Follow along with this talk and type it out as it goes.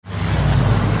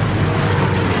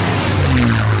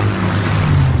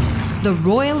The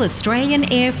Royal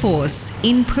Australian Air Force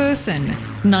in person,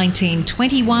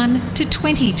 1921 to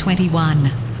 2021.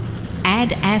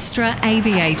 Ad Astra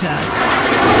Aviator.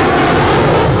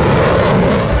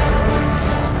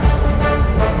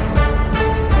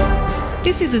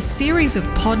 This is a series of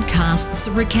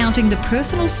podcasts recounting the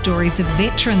personal stories of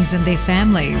veterans and their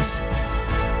families.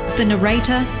 The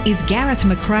narrator is Gareth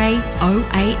McRae,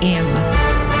 OAM.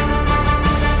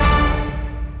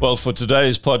 Well, for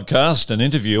today's podcast and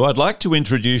interview, I'd like to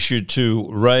introduce you to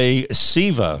Ray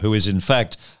Seaver, who is in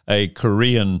fact a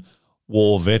Korean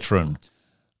War veteran.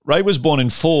 Ray was born in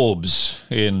Forbes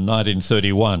in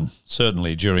 1931,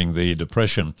 certainly during the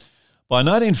Depression. By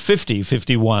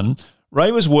 1950-51,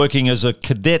 Ray was working as a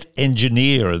cadet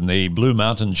engineer in the Blue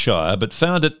Mountains Shire, but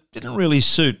found it didn't really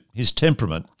suit his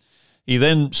temperament. He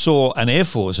then saw an Air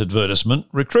Force advertisement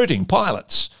recruiting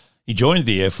pilots. He joined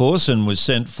the Air Force and was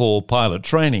sent for pilot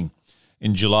training.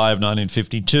 In July of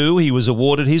 1952, he was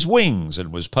awarded his wings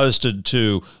and was posted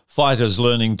to fighters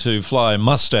learning to fly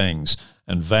Mustangs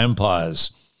and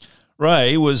Vampires.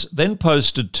 Ray was then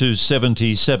posted to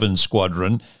 77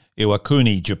 Squadron,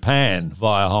 Iwakuni, Japan,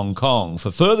 via Hong Kong for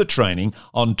further training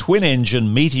on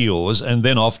twin-engine Meteors and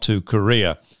then off to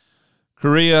Korea.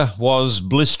 Korea was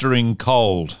blistering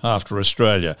cold after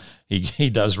Australia. He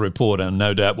does report, and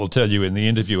no doubt will tell you in the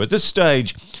interview. At this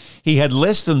stage, he had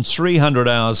less than 300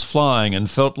 hours flying and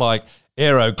felt like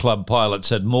Aero Club pilots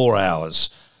had more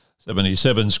hours.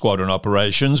 77 Squadron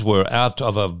operations were out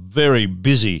of a very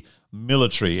busy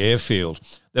military airfield.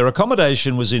 Their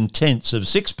accommodation was in tents of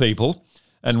 6 people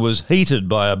and was heated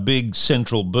by a big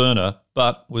central burner,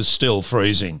 but was still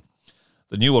freezing.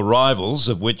 The new arrivals,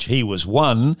 of which he was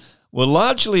one, were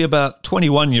largely about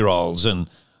 21-year-olds and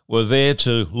were there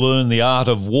to learn the art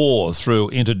of war through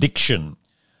interdiction.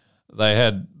 They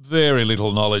had very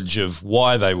little knowledge of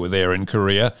why they were there in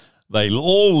Korea. They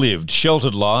all lived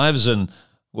sheltered lives and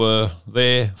were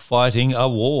there fighting a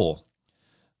war.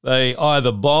 They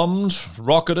either bombed,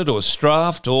 rocketed or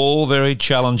straffed, all very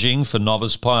challenging for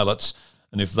novice pilots.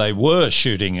 And if they were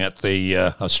shooting at the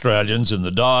Australians in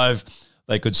the dive,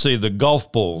 they could see the golf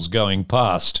balls going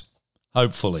past,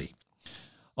 hopefully.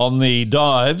 On the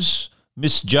dives,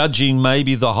 misjudging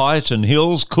maybe the height and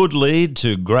hills could lead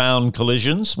to ground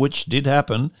collisions, which did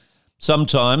happen.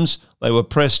 Sometimes they were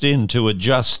pressed in to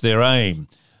adjust their aim,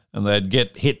 and they'd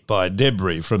get hit by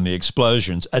debris from the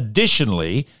explosions.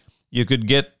 Additionally, you could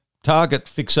get target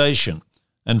fixation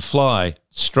and fly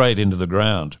straight into the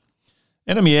ground.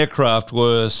 Enemy aircraft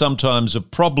were sometimes a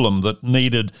problem that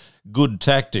needed good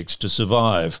tactics to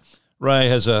survive. Ray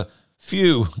has a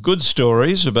few good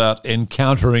stories about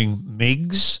encountering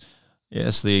Migs.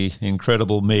 Yes, the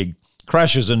incredible Mig.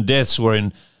 Crashes and deaths were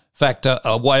in fact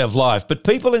a way of life, but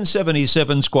people in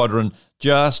 77 Squadron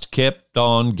just kept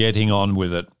on getting on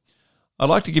with it. I'd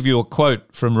like to give you a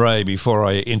quote from Ray before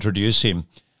I introduce him.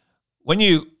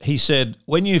 He said,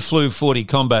 when you flew 40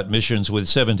 combat missions with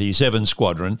 77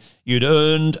 Squadron, you'd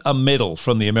earned a medal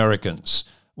from the Americans.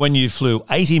 When you flew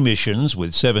 80 missions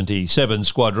with 77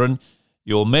 Squadron,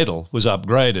 your medal was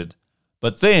upgraded.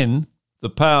 But then the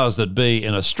powers that be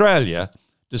in Australia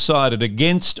decided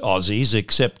against Aussies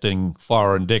accepting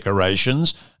foreign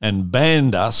decorations and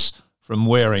banned us from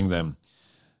wearing them.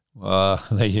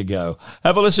 There you go.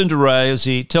 Have a listen to Ray as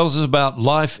he tells us about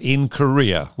life in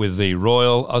Korea with the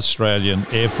Royal Australian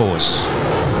Air Force.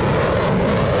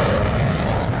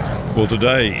 Well,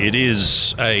 today it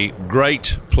is a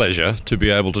great pleasure to be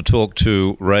able to talk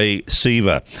to Ray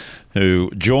Seaver,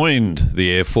 who joined the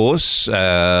Air Force he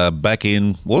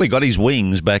got his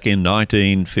wings back in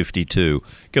 1952.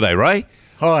 G'day, Ray.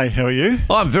 Hi, how are you?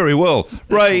 I'm very well.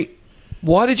 Ray,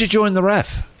 why did you join the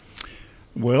RAF?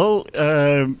 Well,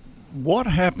 what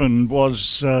happened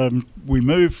was we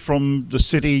moved from the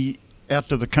city out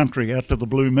to the country, out to the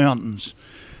Blue Mountains,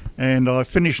 and I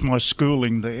finished my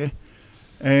schooling there.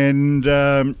 And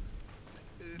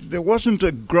there wasn't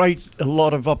a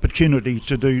lot of opportunity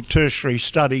to do tertiary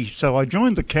study, so I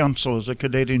joined the council as a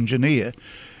cadet engineer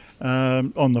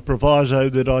on the proviso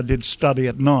that I did study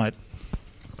at night.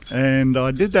 And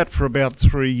I did that for about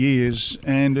 3 years,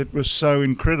 and it was so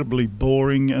incredibly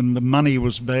boring and the money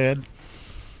was bad.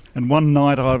 And one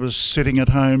night I was sitting at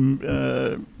home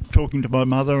talking to my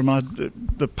mother, and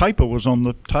the paper was on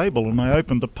the table, and I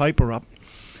opened the paper up.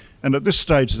 And at this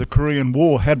stage, the Korean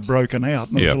War had broken out,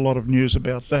 and there was a lot of news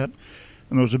about that.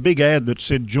 And there was a big ad that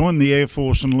said, join the Air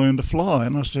Force and learn to fly.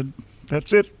 And I said,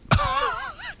 that's it.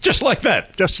 Just like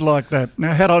that? Just like that.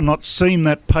 Now, had I not seen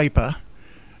that paper,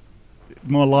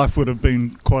 my life would have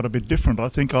been quite a bit different. I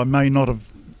think I may not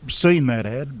have seen that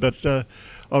ad, but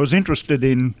I was interested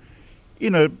in,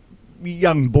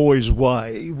 young boy's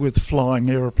way with flying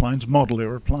aeroplanes, model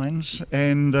aeroplanes,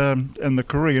 and the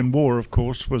Korean War, of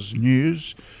course, was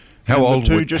news. How old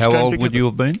would you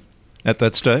have been at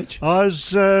that stage? I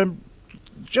was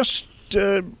just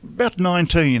about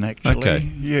 19, actually.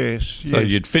 Okay. Yes. So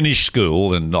you'd finished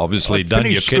school and obviously done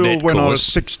your cadet course. Finished school when I was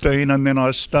 16, and then I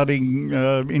was studying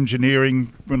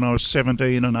engineering when I was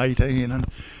 17 and 18, and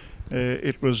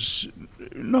it was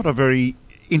not a very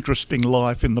interesting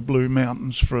life in the Blue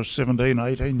Mountains for a 17,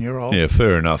 18-year-old. Yeah,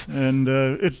 fair enough. And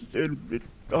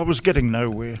I was getting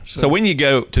nowhere. So when you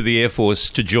go to the Air Force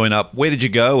to join up, where did you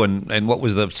go and what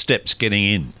was the steps getting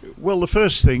in? Well, the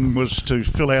first thing was to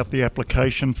fill out the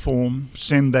application form,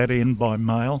 send that in by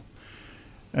mail,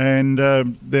 and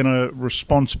then a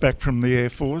response back from the Air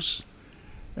Force.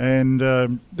 And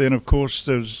then, of course,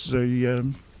 there's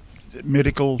the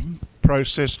medical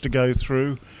process to go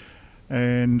through,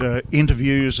 and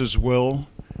interviews as well.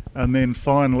 And then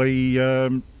finally,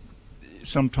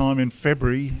 sometime in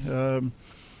February,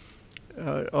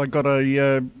 I got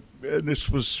this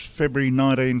was February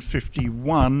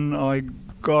 1951, I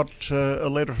got a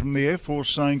letter from the Air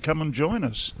Force saying, come and join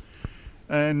us.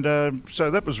 And so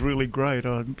that was really great.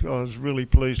 I was really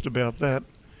pleased about that.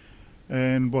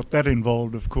 And what that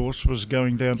involved, of course, was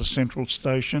going down to Central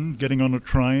Station, getting on a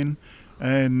train,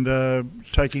 and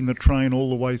taking the train all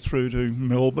the way through to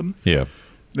Melbourne. Yeah.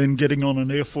 Then getting on an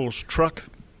Air Force truck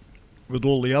with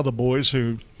all the other boys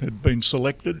who had been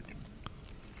selected.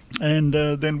 And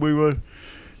then we were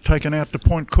taken out to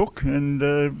Point Cook and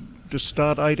to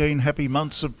start 18 happy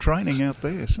months of training out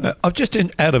there. So. I'm just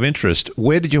out of interest,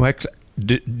 where did you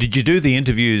did you do the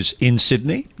interviews in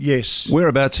Sydney? Yes.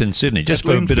 Whereabouts in Sydney? Just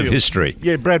for a bit of history.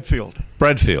 Yeah, Bradfield.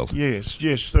 Bradfield.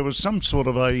 Yes. There was some sort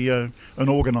of an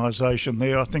organisation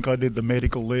there. I think I did the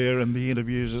medical there and the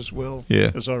interviews as well,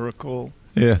 as I recall.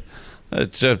 Yeah.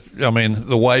 It's, I mean,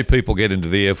 the way people get into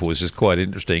the Air Force is quite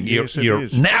interesting. Yes, you're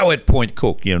is. now at Point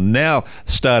Cook. You're now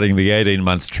starting the 18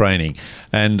 months training.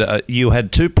 And you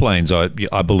had two planes, I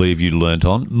believe you learnt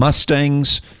on,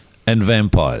 Mustangs and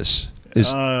Vampires.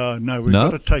 No, we've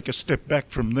got to take a step back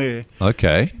from there.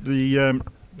 Okay.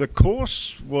 The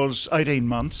course was 18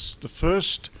 months. The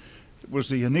first was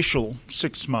the initial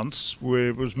 6 months, where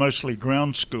it was mostly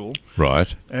ground school.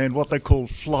 Right. And what they called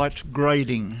flight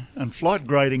grading. And flight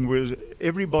grading was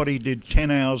everybody did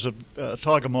 10 hours of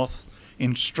Tiger Moth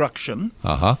instruction.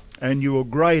 Uh-huh. And you were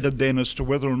graded then as to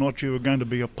whether or not you were going to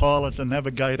be a pilot, a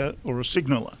navigator, or a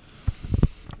signaller.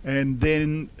 And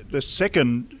then the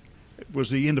second was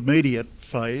the intermediate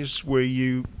phase, where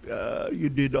you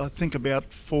did, I think, about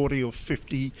 40 or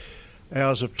 50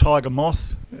 hours of Tiger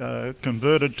Moth,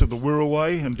 converted to the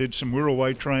Wirraway and did some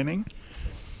Wirraway training.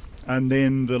 And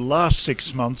then the last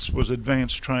 6 months was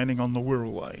advanced training on the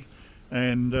Wirraway.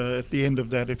 And at the end of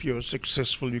that, if you were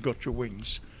successful, you got your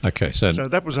wings. Okay, so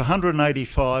that was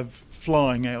 185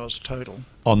 flying hours total.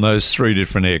 On those three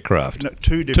different aircraft? No,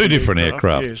 two different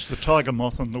aircraft. Yes, the Tiger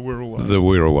Moth and the Wirraway. The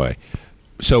Wirraway.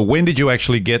 So when did you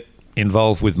actually get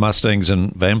involved with Mustangs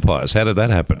and Vampires? How did that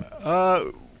happen?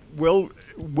 Well,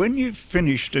 when you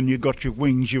finished and you got your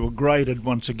wings, you were graded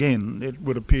once again. It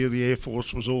would appear the Air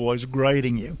Force was always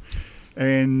grading you.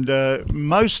 And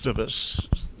most of us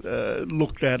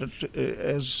looked at it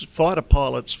as fighter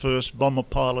pilots first, bomber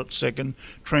pilots second,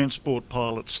 transport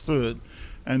pilots third.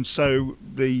 And so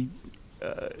the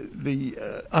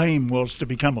aim was to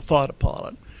become a fighter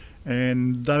pilot.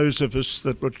 And those of us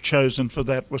that were chosen for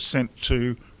that were sent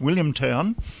to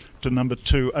Williamtown, to number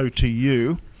 2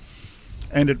 OTU,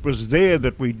 and it was there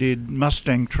that we did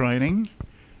Mustang training,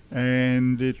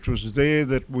 and it was there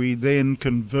that we then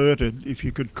converted, if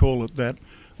you could call it that,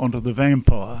 onto the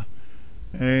Vampire.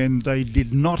 And they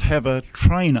did not have a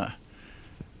trainer,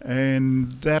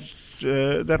 and that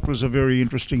was a very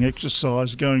interesting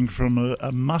exercise, going from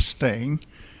a Mustang,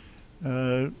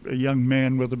 a young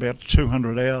man with about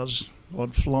 200 hours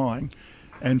odd flying,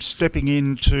 and stepping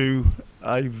into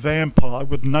a Vampire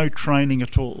with no training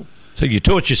at all. So you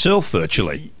taught yourself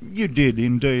virtually? You did,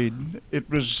 indeed. It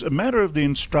was a matter of the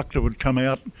instructor would come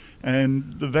out,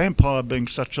 and the Vampire being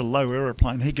such a low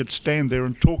aeroplane, he could stand there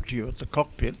and talk to you at the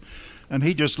cockpit, and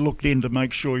he just looked in to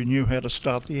make sure you knew how to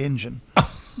start the engine.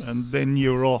 And then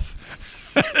you're off.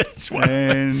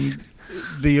 And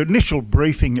the initial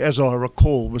briefing, as I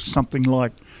recall, was something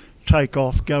like take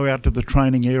off, go out to the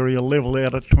training area, level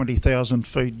out at 20,000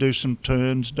 feet, do some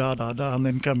turns, and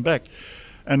then come back.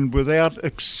 And without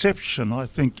exception, I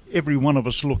think every one of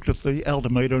us looked at the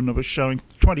altimeter and it was showing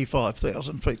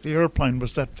 25,000 feet. The aeroplane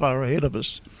was that far ahead of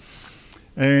us.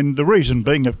 And the reason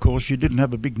being, of course, you didn't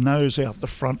have a big nose out the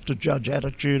front to judge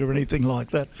attitude or anything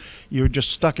like that. You were just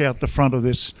stuck out the front of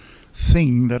this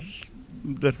thing that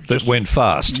that went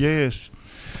fast. Yes.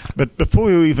 But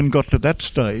before you even got to that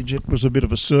stage, it was a bit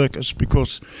of a circus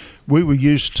because we were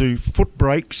used to foot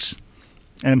brakes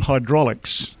and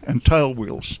hydraulics and tail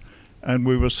wheels. And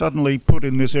we were suddenly put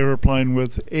in this aeroplane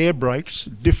with air brakes,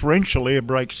 differential air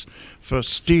brakes for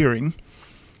steering.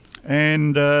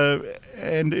 And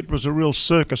it was a real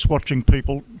circus watching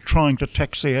people trying to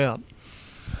taxi out.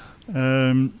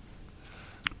 Williamtown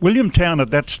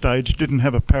at that stage didn't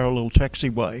have a parallel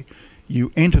taxiway.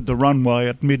 You entered the runway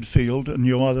at midfield and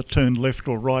you either turned left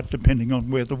or right depending on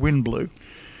where the wind blew.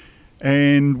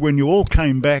 And when you all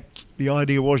came back, the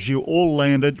idea was you all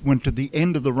landed, went to the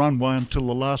end of the runway until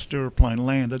the last aeroplane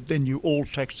landed, then you all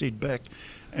taxied back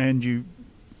and you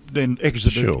then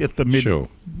exited at the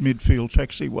midfield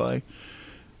taxiway.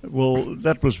 Well,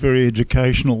 that was very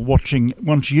educational, watching,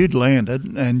 once you'd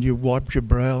landed and you wiped your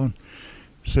brow and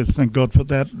said, thank God for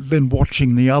that, then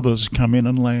watching the others come in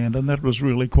and land, and that was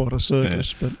really quite a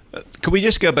circus. Yeah. But can we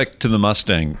just go back to the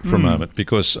Mustang for a moment,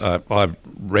 because I've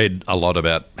read a lot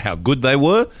about how good they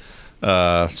were.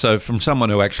 So from someone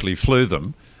who actually flew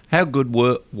them, how good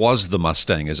was the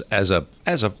Mustang as a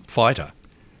fighter?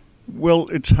 Well,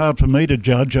 it's hard for me to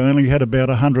judge. I only had about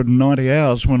 190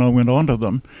 hours when I went onto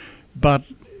them, but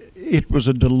it was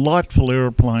a delightful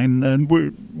aeroplane, and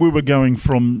we were going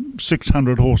from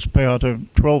 600 horsepower to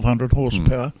 1,200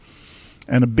 horsepower,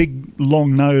 and a big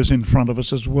long nose in front of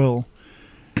us as well.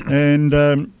 And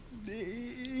the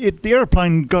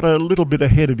aeroplane got a little bit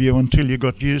ahead of you until you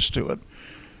got used to it.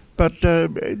 But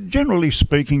generally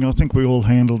speaking, I think we all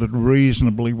handled it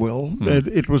reasonably well.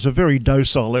 It was a very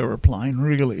docile aeroplane,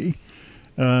 really.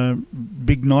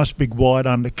 Nice big wide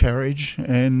undercarriage,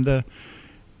 and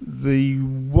the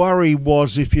worry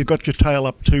was if you got your tail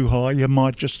up too high, you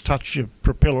might just touch your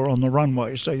propeller on the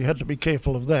runway. So you had to be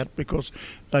careful of that because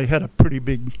they had a pretty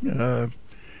big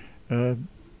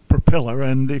propeller,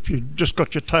 and if you just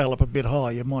got your tail up a bit high,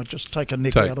 you might just take a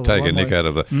nick out of the runway. Take a nick out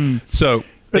of the... So...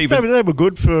 But they were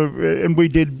good for, and we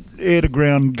did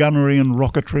air-to-ground gunnery and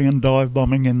rocketry and dive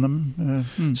bombing in them.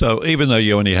 So even though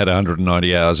you only had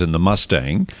 190 hours in the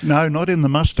Mustang... No, not in the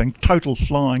Mustang, total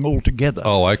flying altogether.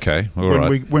 Oh, okay,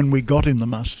 When we got in the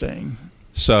Mustang.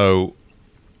 So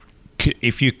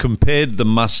if you compared the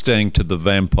Mustang to the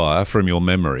Vampire from your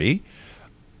memory,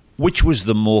 which was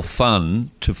the more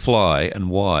fun to fly and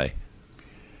why?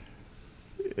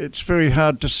 It's very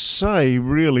hard to say,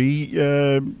 really.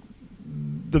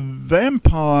 The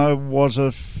Vampire was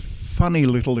a funny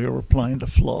little aeroplane to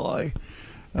fly.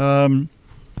 It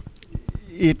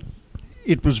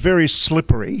was very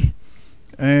slippery,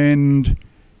 and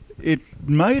it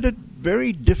made it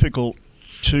very difficult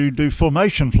to do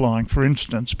formation flying, for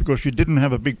instance, because you didn't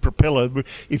have a big propeller.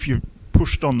 If you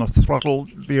pushed on the throttle,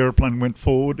 the aeroplane went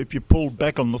forward. If you pulled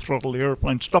back on the throttle, the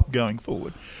aeroplane stopped going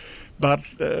forward. But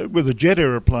with a jet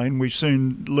aeroplane, we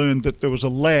soon learned that there was a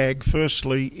lag,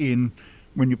 firstly, in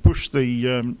when you push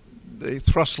the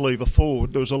thrust lever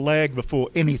forward, there was a lag before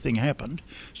anything happened.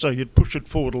 So you'd push it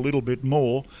forward a little bit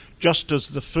more, just as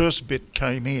the first bit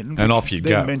came in. And off you go.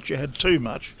 That meant you had too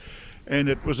much. And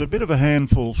it was a bit of a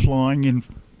handful flying in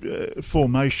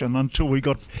formation until we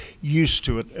got used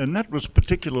to it. And that was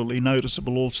particularly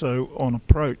noticeable also on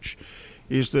approach,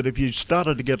 is that if you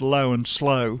started to get low and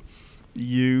slow,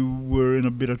 you were in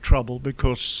a bit of trouble,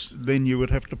 because then you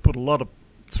would have to put a lot of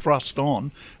thrust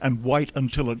on and wait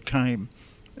until it came,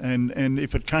 and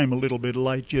if it came a little bit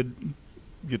late, you'd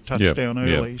touch down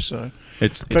early. So,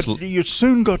 but you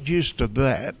soon got used to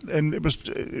that, and it was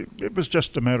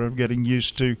just a matter of getting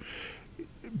used to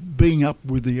being up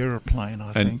with the aeroplane,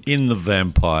 I think. And in the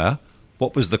Vampire,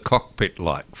 what was the cockpit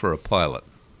like for a pilot?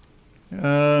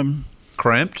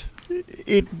 Cramped?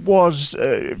 It was,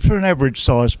 for an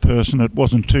average-sized person, it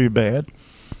wasn't too bad.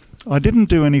 I didn't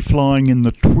do any flying in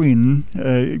the twin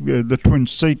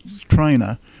seat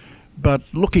trainer, but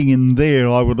looking in there,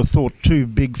 I would have thought two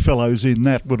big fellows in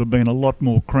that would have been a lot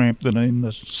more cramped than in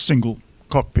the single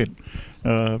cockpit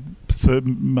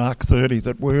Mark 30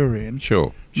 that we're in.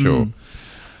 Sure.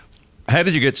 How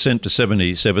did you get sent to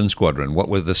 77 Squadron? What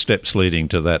were the steps leading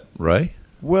to that, Ray?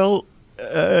 Well,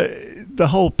 the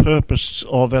whole purpose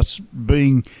of us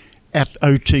being at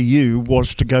OTU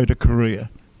was to go to Korea.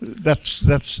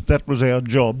 That was our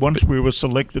job. Once we were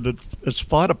selected as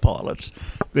fighter pilots,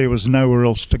 there was nowhere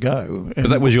else to go. But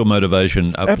that was your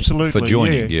motivation for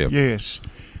joining? Yeah. Yes.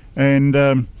 And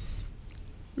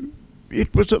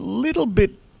it was a little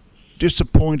bit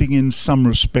disappointing in some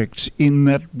respects, in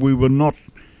that we were not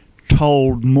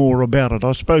told more about it.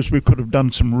 I suppose we could have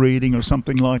done some reading or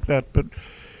something like that, but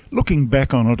looking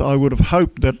back on it, I would have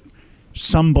hoped that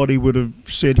somebody would have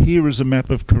said, here is a map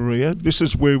of Korea, this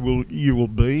is where you will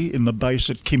be in the base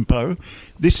at Kimpo,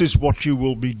 this is what you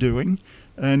will be doing,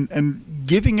 and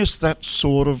giving us that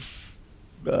sort of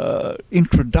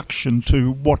introduction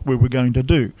to what we were going to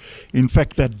do. In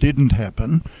fact, that didn't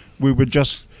happen. We were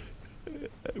just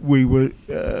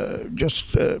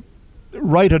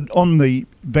rated on the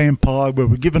Vampire, we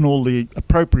were given all the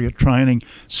appropriate training,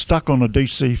 stuck on a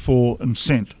DC-4 and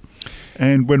sent.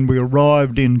 And when we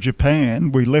arrived in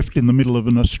Japan, we left in the middle of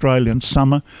an Australian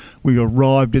summer. We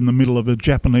arrived in the middle of a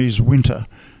Japanese winter,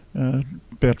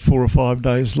 about 4 or 5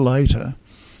 days later.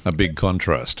 A big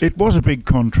contrast. It was a big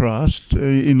contrast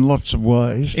in lots of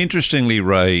ways. Interestingly,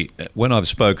 Ray, when I've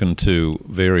spoken to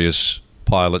various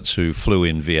pilots who flew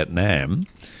in Vietnam,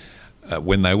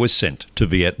 when they were sent to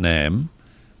Vietnam,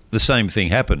 the same thing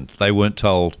happened. They weren't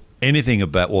told anything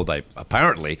about, or they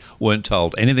apparently weren't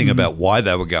told anything about why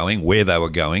they were going, where they were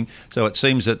going. So it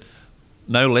seems that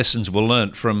no lessons were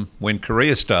learnt from when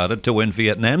Korea started to when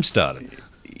Vietnam started.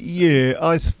 Yeah,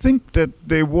 I think that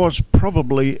there was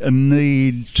probably a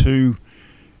need to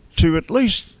at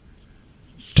least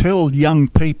tell young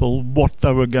people what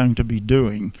they were going to be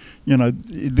doing. You know,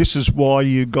 this is why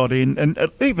you got in, and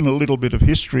even a little bit of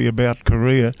history about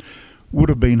Korea would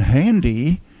have been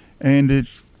handy, and it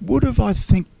would have, I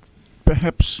think,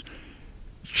 perhaps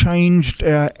changed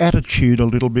our attitude a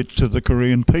little bit to the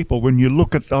Korean people. When you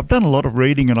look at, I've done a lot of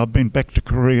reading and I've been back to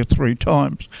Korea 3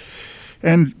 times,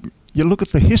 and you look at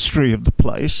the history of the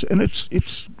place, and it's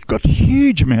got a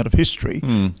huge amount of history.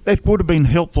 It would have been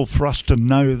helpful for us to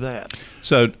know that.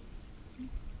 So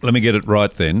let me get it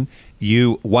right then.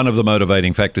 One of the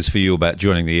motivating factors for you about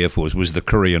joining the Air Force was the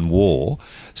Korean War.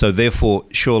 So therefore,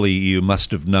 surely you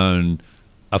must have known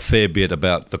a fair bit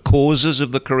about the causes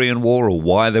of the Korean War, or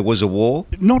why there was a war?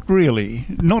 Not really.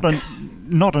 Not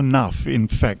enough, in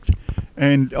fact.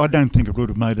 And I don't think it would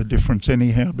have made a difference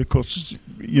anyhow, because,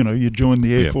 you know, you join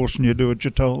the Air Force and you do what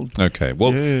you're told. Okay.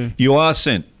 Well, you are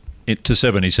sent to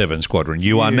 77 Squadron.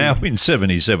 You are now in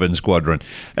 77 Squadron.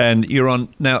 And you're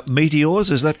on, now,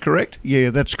 Meteors, is that correct? Yeah,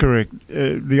 that's correct.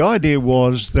 The idea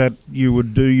was that you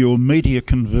would do your meteor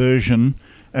conversion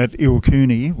at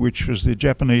Iwakuni, which was the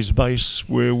Japanese base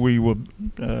where we were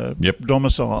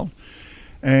domiciled.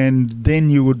 And then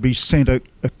you would be sent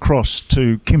across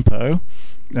to Kimpo,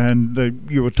 and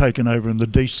you were taken over in the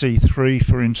DC-3,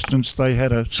 for instance. They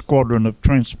had a squadron of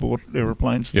transport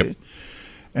aeroplanes there.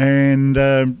 And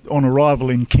on arrival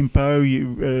in Kimpo,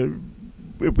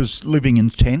 it was living in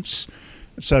tents.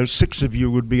 So 6 of you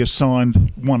would be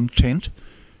assigned 1 tent.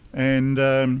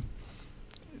 And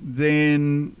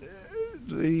then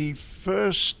the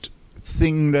first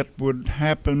thing that would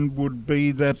happen would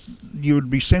be that you would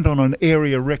be sent on an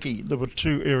area recce. There were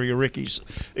 2 area recces,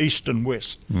 east and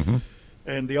west. Mm-hmm.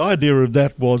 And the idea of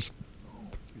that was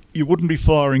you wouldn't be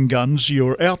firing guns.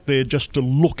 You're out there just to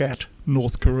look at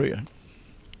North Korea.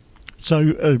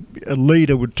 So a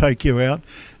leader would take you out,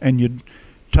 and you'd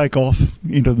take off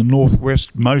into the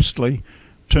northwest mostly,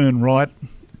 turn right,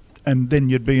 and then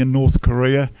you'd be in North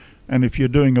Korea. And if you're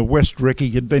doing a west recce,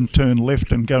 you'd then turn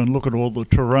left and go and look at all the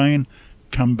terrain,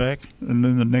 come back, and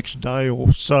then the next day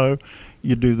or so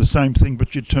you do the same thing,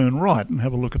 but you turn right and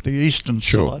have a look at the eastern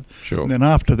side. Sure. And then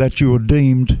after that you were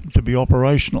deemed to be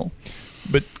operational.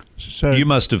 But so you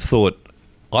must have thought,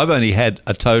 I've only had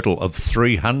a total of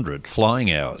 300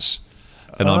 flying hours,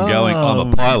 and I'm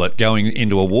a pilot going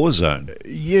into a war zone.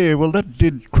 Yeah, well, that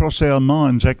did cross our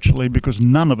minds, actually, because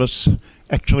none of us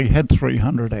actually had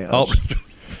 300 hours. Oh,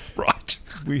 right.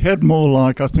 We had more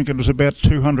like, I think it was about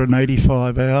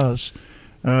 285 hours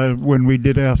when we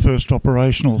did our first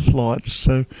operational flights.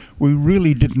 So we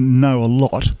really didn't know a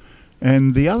lot.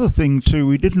 And the other thing too,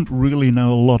 we didn't really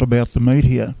know a lot about the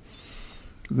Meteor.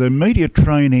 The Meteor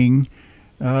training,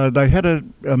 they had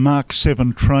a Mark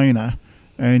 7 trainer,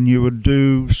 and you would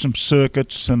do some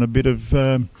circuits and a bit of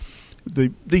the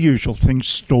usual things,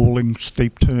 stalling,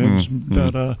 steep turns,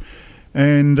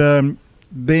 and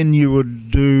then you would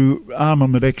do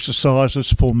armament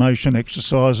exercises, formation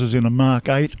exercises in a Mark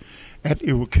 8 at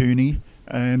Iwakuni,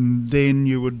 and then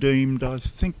you were deemed, I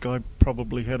think I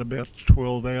probably had about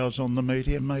 12 hours on the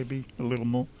Meteor, maybe a little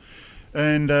more,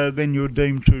 and then you were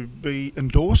deemed to be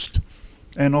endorsed,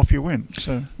 and off you went.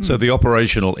 So the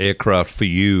operational aircraft for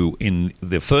you in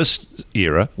the first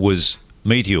era was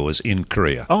Meteors in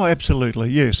Korea? Oh, absolutely,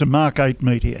 yes, a Mark 8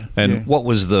 Meteor. And what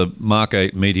was the Mark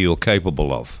 8 Meteor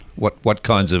capable of? What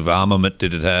kinds of armament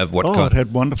did it have? It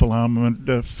had wonderful armament.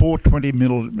 420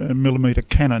 millimeter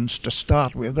cannons to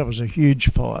start with. That was a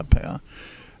huge firepower.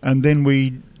 And then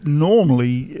we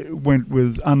normally went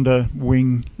with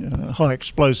under-wing high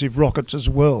explosive rockets as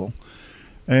well.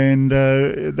 and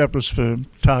that was for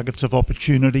targets of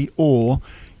opportunity, or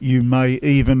you may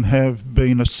even have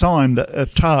been assigned a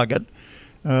target.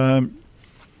 The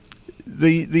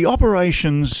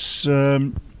operations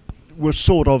were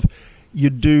sort of,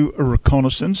 you'd do a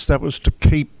reconnaissance. That was to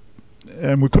keep,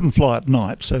 and we couldn't fly at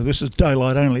night, so this is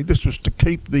daylight only. This was to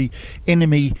keep the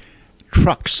enemy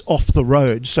trucks off the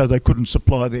road so they couldn't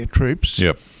supply their troops.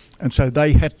 Yep. And so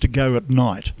they had to go at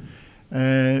night.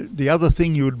 The other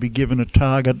thing, you would be given a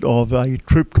target of a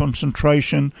troop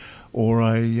concentration or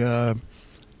a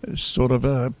sort of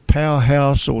a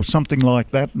powerhouse or something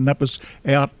like that, and that was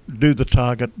out, do the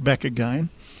target, back again.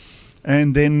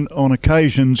 And then on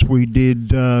occasions we did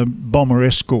bomber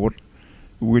escort,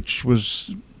 which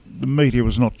was, the Meteor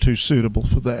was not too suitable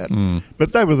for that.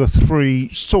 But they were the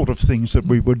three sort of things that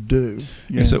we would do.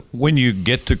 Yeah. So when you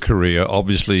get to Korea,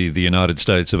 obviously the United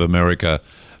States of America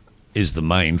is the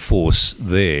main force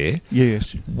there.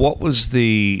 Yes. What was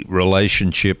the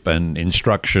relationship and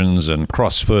instructions and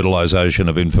cross-fertilisation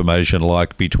of information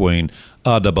like between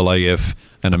RAAF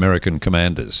and American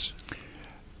commanders?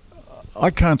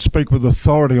 I can't speak with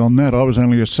authority on that. I was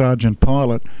only a sergeant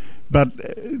pilot. But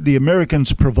the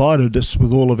Americans provided us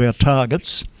with all of our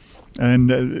targets, and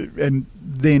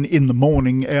then in the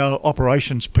morning our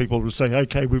operations people would say,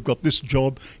 okay, we've got this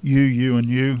job, you and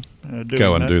you.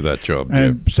 Go and do that job.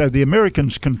 And so the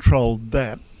Americans controlled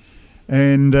that.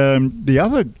 And the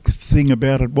other thing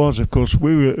about it was, of course,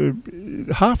 we were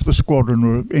half the squadron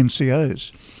were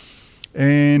NCOs.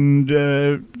 And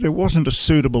there wasn't a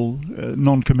suitable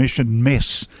non-commissioned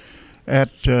mess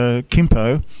at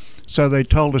Kimpo. So they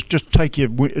told us, just take your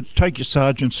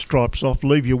sergeant's stripes off,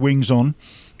 leave your wings on,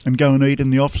 and go and eat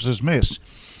in the officers' mess.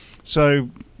 So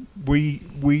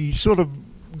we sort of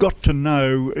got to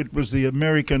know it was the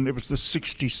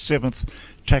 67th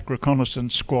TAC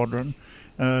Reconnaissance Squadron,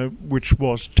 which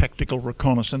was tactical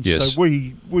reconnaissance. Yes. So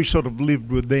we sort of lived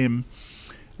with them,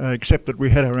 except that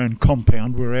we had our own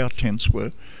compound where our tents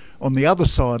were. On the other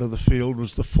side of the field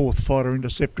was the 4th Fighter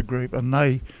Interceptor Group, and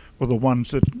they were the ones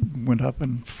that went up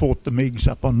and fought the Migs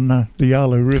up on the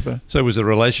Yalu River. So was the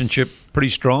relationship pretty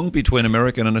strong between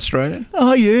American and Australian?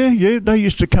 Oh, yeah. They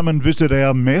used to come and visit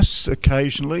our mess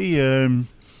occasionally.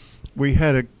 We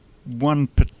had one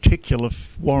particular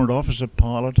warrant officer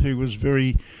pilot who was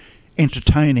very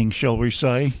entertaining, shall we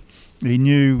say. He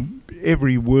knew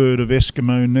every word of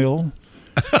Eskimo Nell.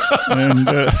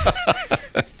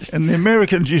 And the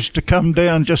Americans used to come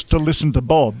down just to listen to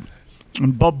Bob.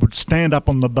 And Bob would stand up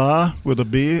on the bar with a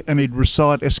beer and he'd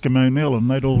recite Eskimo Nell, and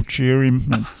they'd all cheer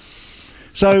him.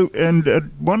 And at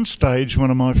one stage, one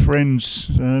of my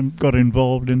friends got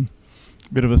involved in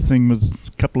a bit of a thing with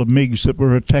a couple of Migs that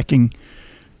were attacking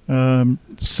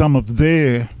some of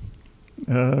their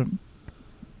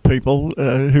people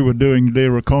who were doing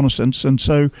their reconnaissance. And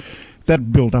so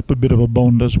that built up a bit of a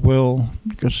bond as well,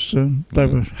 because they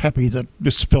were happy that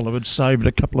this fellow had saved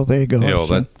a couple of their guys. Yeah,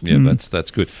 well, that's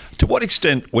good. To what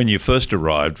extent, when you first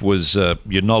arrived, was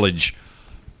your knowledge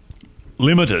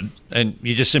limited, and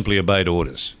you just simply obeyed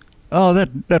orders? Oh,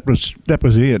 that was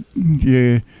it.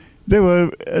 Yeah, there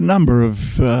were a number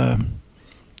of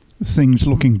things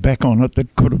looking back on it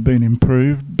that could have been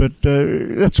improved, but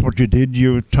that's what you did.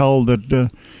 You were told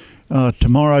that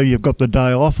tomorrow you've got the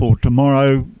day off, or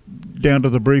tomorrow down to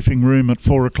the briefing room at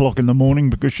 4 o'clock in the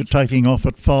morning because you're taking off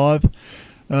at 5,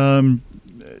 and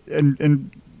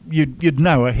you'd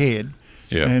know ahead.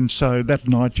 Yeah. And so that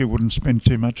night you wouldn't spend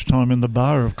too much time in the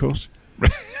bar, of course.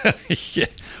 Yeah.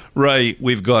 Ray,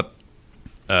 we've got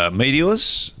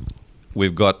Meteors,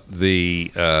 we've got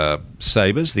the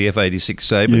Sabres, the F-86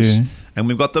 Sabres, and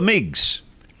we've got the Migs.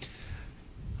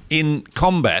 In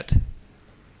combat,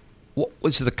 what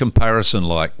was the comparison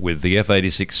like with the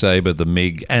F-86 Sabre, the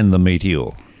MiG, and the Meteor?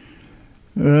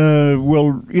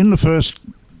 Well, in the first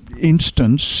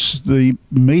instance, the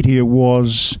Meteor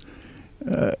was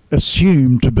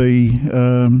assumed to be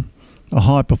a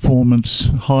high-performance,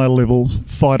 high-level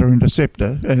fighter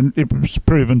interceptor, and it was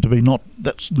proven to be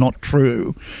that's not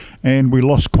true, and we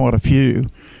lost quite a few,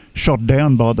 shot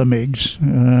down by the Migs,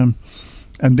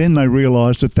 and then they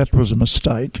realised that was a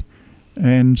mistake.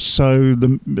 And so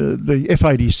the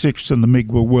F-86 and the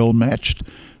MiG were well matched,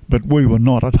 but we were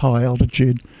not at high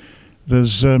altitude.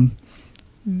 There's a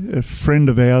friend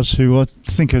of ours who I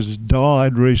think has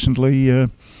died recently,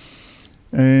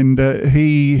 and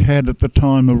he had at the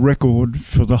time a record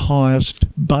for the highest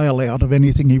bailout of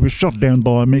anything. He was shot down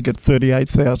by a MiG at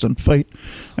 38,000 feet,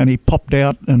 and he popped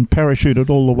out and parachuted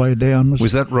all the way down.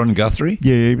 Was that Ron Guthrie?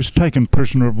 Yeah, he was taken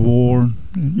prisoner of war.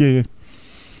 Yeah.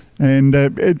 And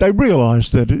they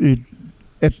realised that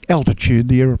at altitude,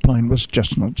 the aeroplane was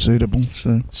just not suitable.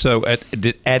 So at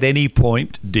any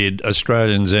point, did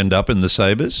Australians end up in the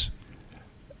Sabres?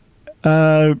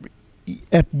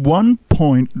 At one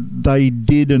point, they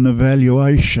did an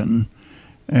evaluation,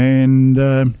 and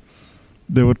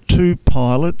there were two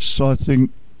pilots. I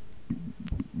think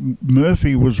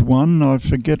Murphy was one, I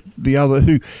forget the other,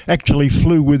 who actually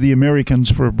flew with the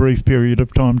Americans for a brief period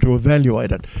of time to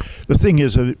evaluate it. The thing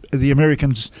is, the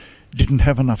Americans didn't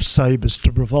have enough Sabres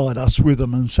to provide us with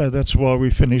them, and so that's why we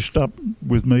finished up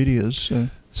with Meteors.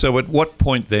 So at what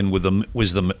point then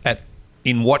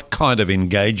in what kind of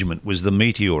engagement was the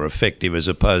Meteor effective as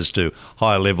opposed to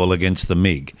high level against the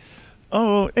MiG?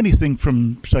 Oh, anything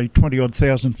from, say, 20-odd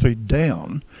thousand feet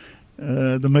down,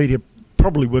 the Meteor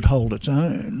probably would hold its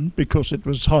own because it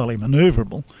was highly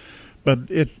manoeuvrable. But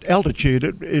at altitude,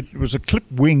 it was a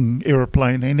clip-wing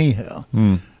aeroplane anyhow,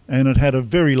 and it had a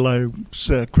very low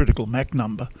critical Mach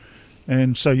number,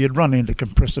 and so you'd run into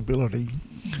compressibility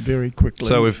very quickly.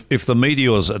 So if the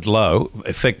Meteor's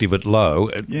effective at low,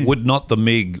 would not the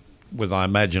MiG, with I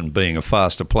imagine being a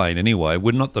faster plane anyway,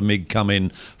 would not the MiG come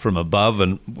in from above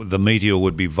and the Meteor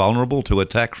would be vulnerable to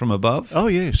attack from above? Oh,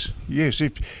 yes.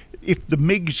 If the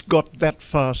MiGs got that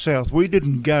far south, we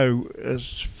didn't go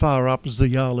as far up as the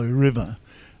Yalu River,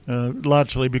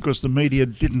 largely because the Meteor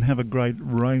didn't have a great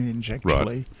range,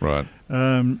 actually. Right.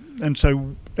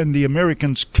 And the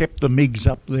Americans kept the MiGs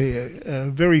up there.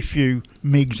 Very few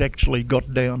MiGs actually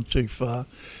got down too far.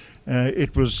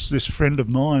 It was this friend of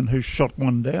mine who shot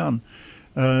one down.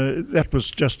 That was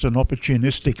just an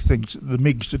opportunistic thing. The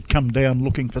MiGs had come down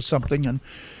looking for something, and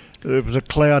it was a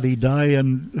cloudy day,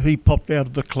 and he popped out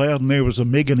of the cloud, and there was a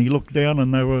MiG, and he looked down,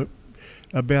 and they were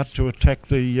about to attack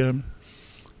the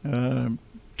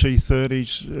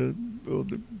T-30s, or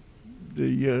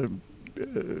the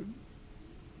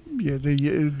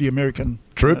American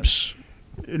troops.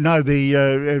 No,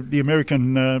 the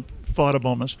American fighter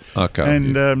bombers. Okay.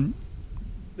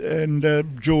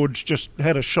 And George just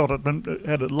had a shot at them,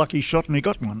 had a lucky shot, and he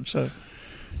got one. So.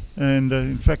 And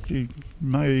in fact, he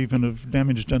may even have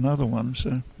damaged another one.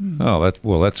 So.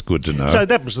 That's good to know. So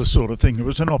that was the sort of thing. It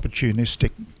was an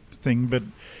opportunistic thing, but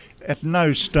at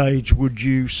no stage would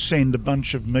you send a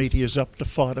bunch of Meteors up to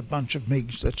fight a bunch of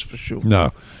MiGs. That's for sure.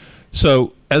 No.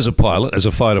 So, as a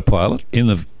fighter pilot in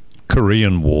the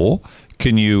Korean War,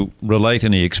 can you relate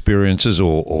any experiences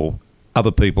or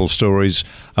other people's stories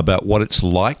about what it's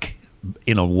like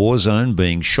in a war zone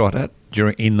being shot at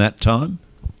in that time?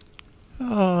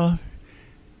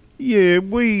 Yeah,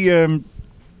 we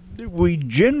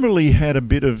generally had a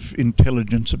bit of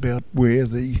intelligence about where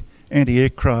the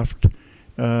anti-aircraft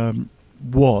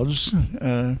was.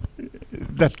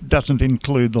 That doesn't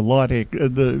include the light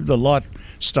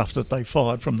stuff that they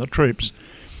fired from the troops,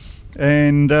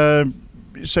 and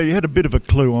so you had a bit of a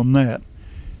clue on that.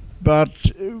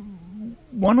 But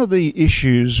one of the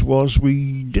issues was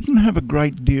we didn't have a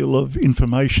great deal of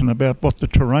information about what the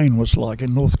terrain was like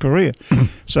in North Korea.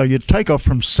 So you'd take off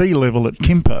from sea level at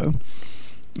Kimpo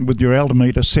with your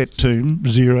altimeter set to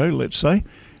 0, let's say,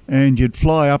 and you'd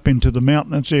fly up into the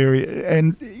mountainous area.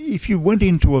 And if you went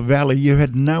into a valley, you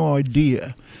had no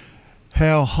idea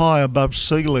how high above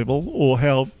sea level or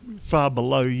how far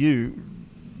below you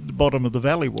the bottom of the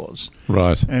valley was.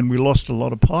 Right. And we lost a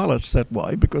lot of pilots that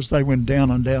way because they went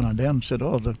down and down and down and said,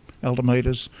 oh, the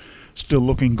altimeter's still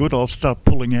looking good, I'll start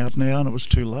pulling out now, and it was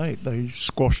too late. They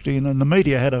squashed in, and the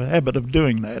Meteor had a habit of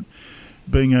doing that,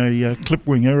 being a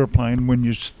clip-wing aeroplane. When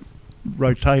you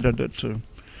rotated it to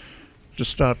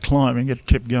start climbing, it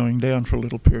kept going down for a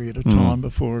little period of time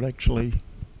before it actually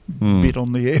bit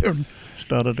on the air and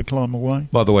started to climb away.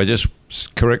 By the way, just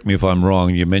correct me if I'm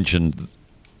wrong, you mentioned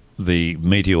the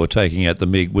Meteor taking out the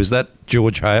MiG. Was that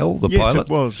George Hale, the pilot? Yes, it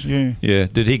was, yeah. Yeah.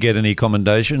 Did he get any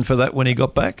commendation for that when he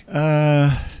got back?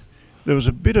 There was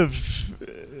a bit of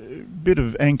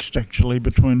angst, actually,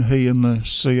 between he and the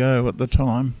CO at the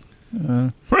time.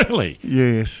 Really?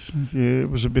 Yes. Yeah, it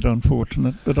was a bit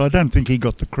unfortunate, but I don't think he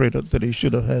got the credit that he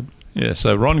should have had. Yeah,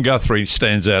 so Ron Guthrie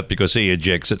stands out because he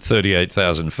ejects at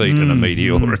 38,000 feet in a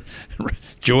Meteor.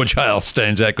 George Hale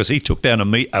stands out because he took down a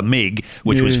MiG,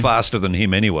 which was faster than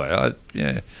him anyway.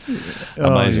 Amazing. Oh,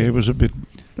 yeah, it was a bit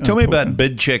Tell me about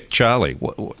Bed Check Charlie.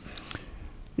 What?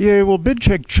 Yeah, well, Bed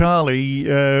Check Charlie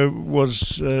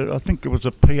was, I think it was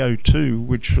a PO2,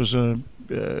 which was a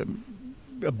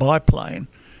biplane,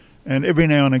 and every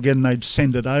now and again they'd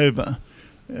send it over.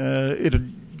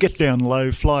 It'd get down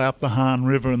low, fly up the Han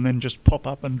River, and then just pop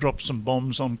up and drop some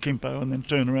bombs on Kimpo and then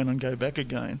turn around and go back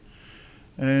again.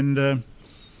 And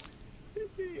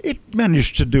It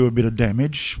managed to do a bit of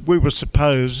damage. We were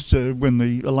supposed, when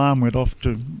the alarm went off,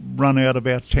 to run out of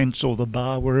our tents or the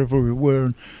bar, wherever we were,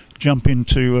 and jump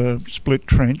into a split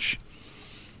trench.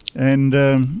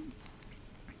 And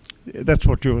that's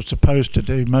what you were supposed to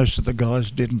do. Most of the guys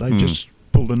didn't. They just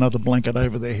pulled another blanket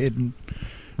over their head and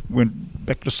went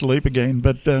back to sleep again.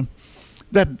 But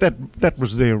that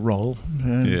was their role.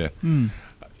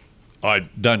 I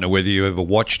don't know whether you ever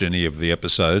watched any of the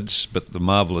episodes, but the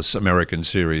marvellous American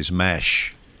series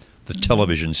MASH, the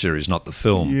television series, not the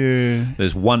film. Yeah.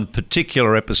 There's one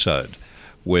particular episode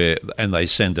where, and they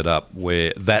send it up,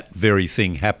 where that very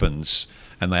thing happens,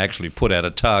 and they actually put out a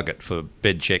target for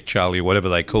Bed Check Charlie, or whatever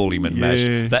they call him in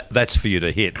MASH. That's for you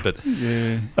to hit. But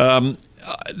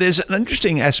there's an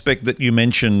interesting aspect that you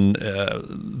mentioned,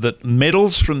 that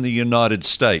medals from the United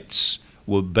States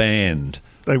were banned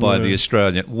by the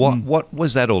Australian. What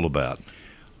was that all about?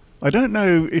 I don't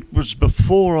know. It was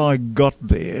before I got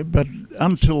there, but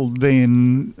until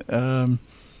then,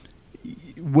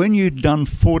 when you'd done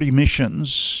 40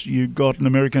 missions, you got an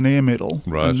American Air Medal.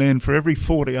 Right. And then for every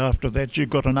 40 after that, you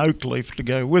got an oak leaf to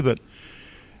go with it.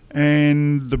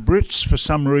 And the Brits, for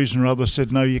some reason or other,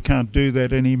 said, no, you can't do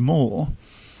that anymore.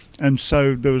 And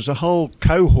so there was a whole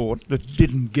cohort that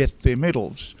didn't get their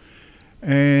medals.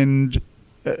 And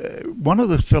one of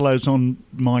the fellows on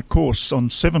my course, on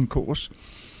 7 course,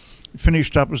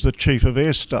 finished up as the Chief of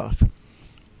Air Staff.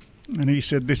 And he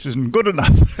said, this isn't good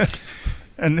enough.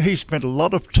 And he spent a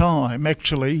lot of time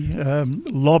actually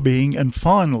lobbying, and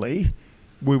finally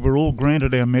we were all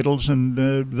granted our medals, and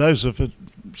those of us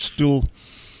still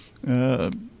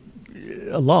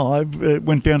alive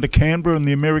went down to Canberra, and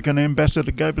the American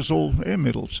ambassador gave us all air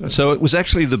medals. So it was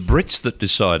actually the Brits that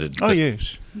decided. Oh,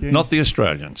 yes. Not the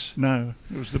Australians. No,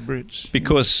 it was the Brits.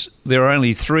 Because there are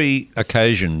only 3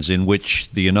 occasions in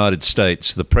which the United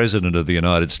States, the President of the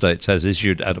United States, has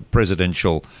issued at a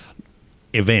presidential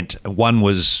event. One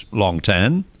was Long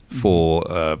Tan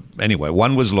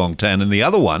one was Long Tan, and the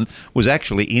other one was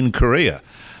actually in Korea.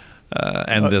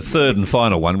 And the third and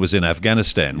final one was in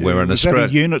Afghanistan, where an Australian...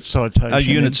 a unit citation? A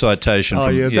unit citation.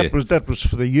 That was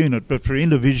for the unit, but for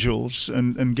individuals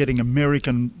and getting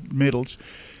American medals.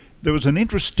 There was an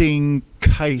interesting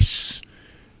case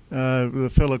with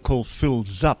a fellow called Phil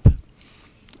Zupp,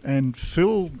 and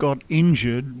Phil got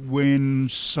injured when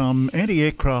some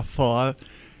anti-aircraft fire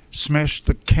smashed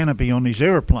the canopy on his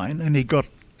aeroplane, and he got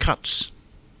cuts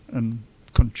and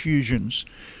contusions.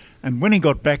 And when he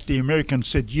got back, the Americans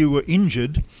said, you were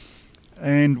injured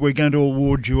and we're going to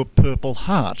award you a Purple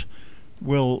Heart.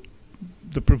 Well,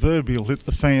 the proverbial hit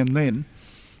the fan then,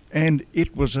 and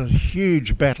it was a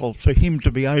huge battle for him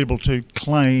to be able to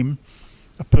claim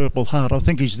a Purple Heart. I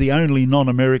think he's the only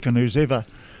non-American who's ever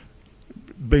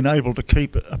been able to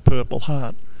keep a Purple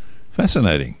Heart.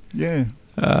 Fascinating. Yeah.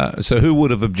 So who would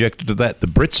have objected to that? The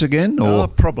Brits again? Or?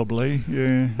 Probably,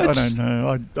 yeah. I don't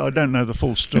know. I don't know the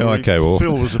full story. Okay, well,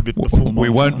 Phil was a bit before we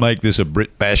won't make this a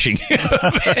Brit bashing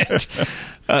event.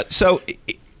 So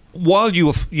while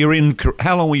you're in,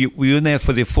 how long were you in there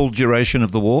for the full duration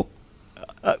of the war?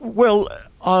 Well,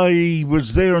 I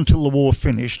was there until the war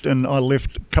finished, and I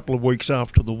left a couple of weeks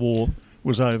after the war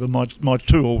was over. My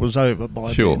tour was over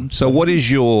by then. So what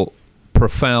is your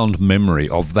profound memory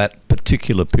of that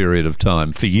particular period of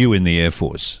time for you in the Air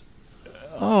Force?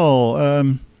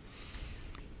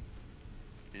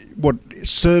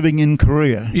 Serving in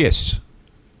Korea? Yes.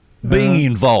 Being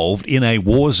involved in a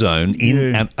war zone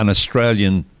in an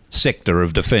Australian sector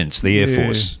of defence, the Air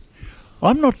Force.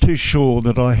 I'm not too sure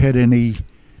that I had any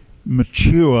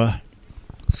mature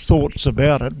thoughts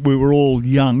about it. We were all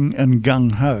young and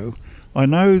gung-ho. I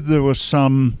know there were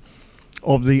some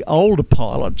of the older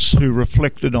pilots who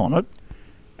reflected on it,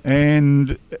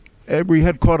 and we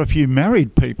had quite a few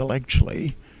married people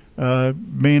actually,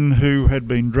 men who had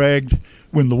been dragged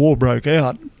when the war broke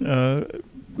out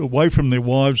away from their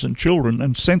wives and children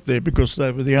and sent there because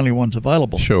they were the only ones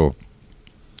available. Sure.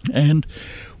 And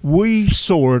we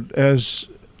saw it as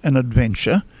an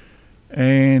adventure,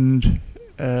 and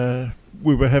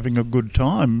we were having a good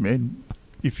time, and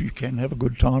if you can have a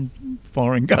good time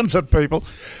firing guns at people.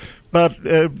 But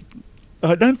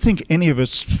I don't think any of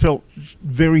us felt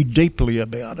very deeply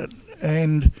about it,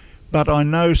 but I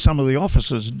know some of the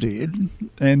officers did,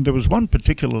 and there was one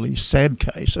particularly sad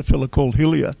case, a fellow called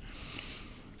Hillier,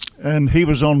 and he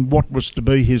was on what was to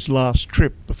be his last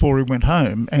trip before he went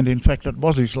home, and in fact it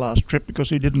was his last trip because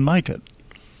he didn't make it.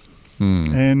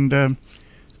 And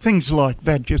things like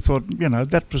that, you thought,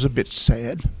 that was a bit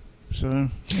sad. So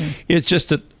It's just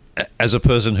that as a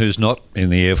person who's not in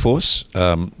the Air Force,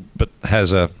 but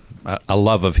has a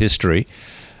love of history,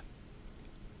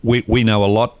 we know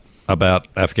a lot about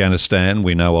Afghanistan.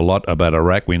 We know a lot about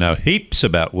Iraq. We know heaps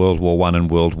about World War One and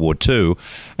World War Two.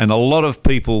 And a lot of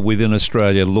people within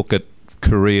Australia look at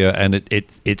Korea, and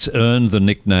it's earned the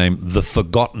nickname the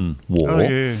Forgotten War. Oh,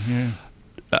 yeah.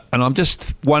 And I'm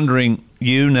just wondering,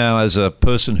 you now as a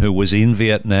person who was in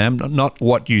Vietnam, not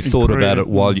what you thought about it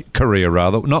while Korea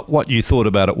rather, not what you thought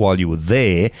about it while you were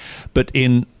there, but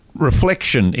in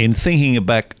reflection, in thinking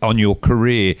back on your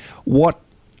career, what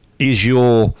is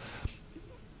your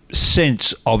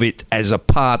sense of it as a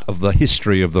part of the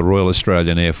history of the Royal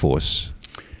Australian Air Force?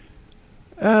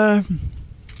 I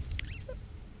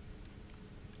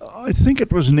think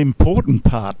it was an important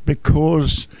part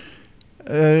because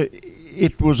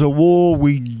it was a war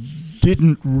we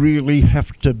didn't really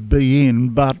have to be in,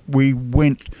 but we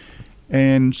went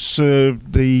and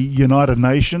served the United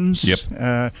Nations.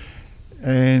 Yep.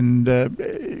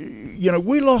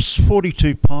 We lost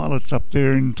 42 pilots up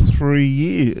there in 3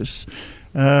 years.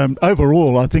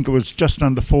 Overall, I think it was just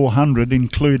under 400,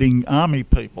 including Army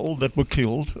people that were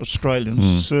killed,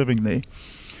 Australians serving there.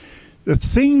 The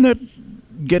thing that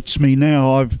gets me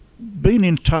now, I've been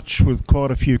in touch with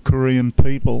quite a few Korean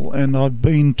people, and I've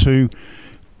been to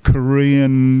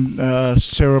Korean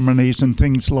ceremonies and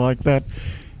things like that.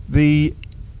 The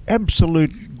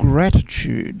absolute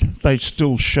gratitude they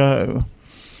still show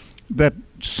that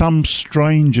some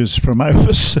strangers from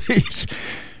overseas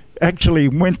actually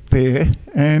went there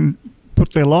and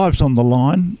put their lives on the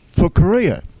line for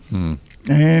Korea.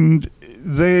 And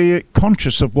they're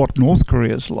conscious of what North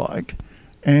Korea's like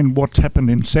and what's happened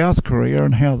in South Korea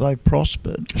and how they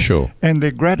prospered. Sure. And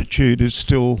their gratitude is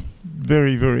still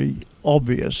very, very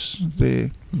obvious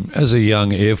there. As a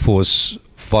young Air Force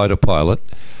fighter pilot,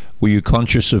 were you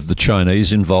conscious of the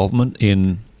Chinese involvement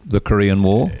in the Korean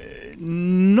War?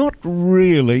 Not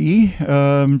really,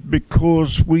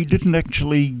 because we didn't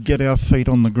actually get our feet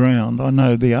on the ground. I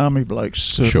know the Army blokes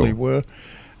certainly were.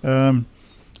 And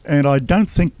I don't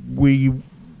think I'm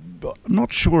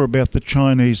not sure about the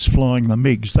Chinese flying the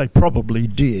Migs. They probably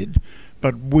did,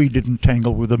 but we didn't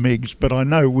tangle with the Migs. But I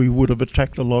know we would have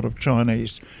attacked a lot of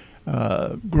Chinese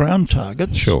ground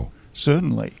targets. Sure.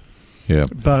 Certainly. Yeah.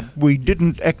 But we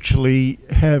didn't actually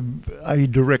have a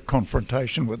direct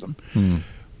confrontation with them.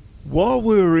 While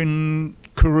we were in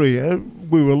Korea,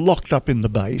 we were locked up in the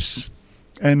base,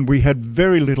 and we had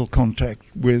very little contact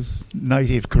with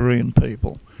native Korean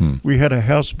people. We had a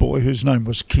houseboy whose name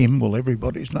was Kim. Well,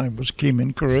 everybody's name was Kim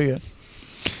in Korea.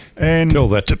 And tell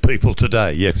that to people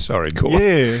today. Yeah, sorry, go on.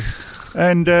 Yeah.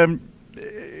 And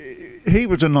he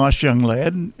was a nice young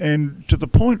lad, and to the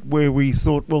point where we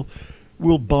thought, well,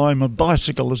 we'll buy him a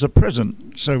bicycle as a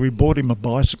present. So we bought him a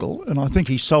bicycle, and I think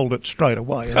he sold it straight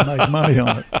away and made money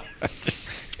on it.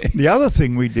 The other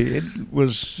thing we did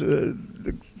was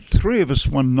the three of us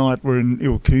one night were in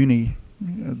Iwakuni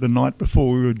the night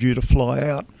before we were due to fly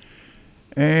out,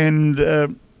 and a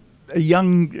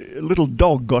young little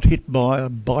dog got hit by a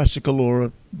bicycle or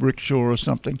a rickshaw or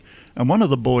something, and one of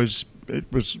the boys, it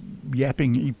was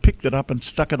yapping, he picked it up and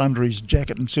stuck it under his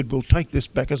jacket and said, we'll take this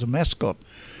back as a mascot.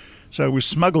 So we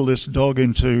smuggled this dog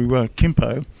into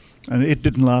Kimpo, and it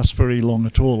didn't last very long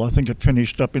at all. I think it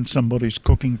finished up in somebody's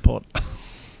cooking pot.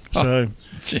 So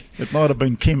it might have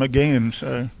been Kim again,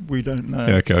 so we don't know.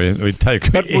 Okay,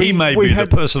 he may be the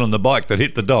person on the bike that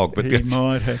hit the dog. But he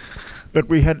might have. But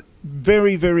we had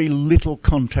very, very little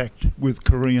contact with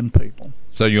Korean people.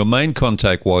 So your main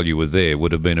contact while you were there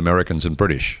would have been Americans and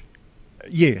British?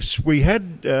 Yes, we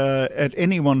had, at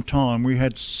any one time, we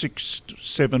had 6 to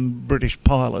 7 British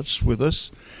pilots with us,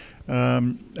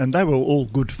 and they were all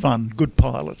good fun, good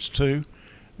pilots too,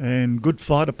 and good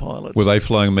fighter pilots. Were they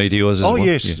flying Meteors as well? Oh,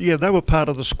 yes, yeah, they were part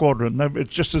of the squadron.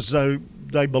 It's just as though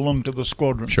they belonged to the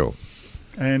squadron. Sure.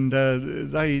 And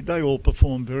they all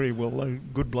performed very well. They were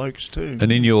good blokes too.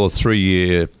 And in your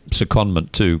 3-year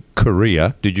secondment to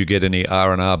Korea, did you get any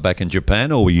R&R back in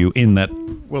Japan, or were you in that?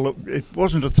 Well, it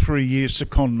wasn't a 3-year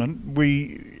secondment.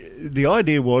 The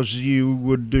idea was you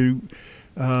would do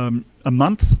a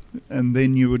month, and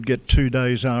then you would get 2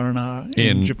 days R&R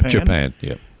in Japan.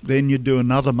 Yep. Then you'd do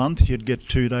another month, you'd get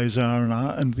 2 days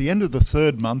R&R, and at the end of the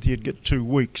 3rd month, you'd get 2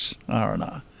 weeks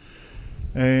R&R.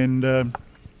 And then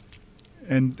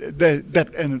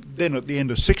at the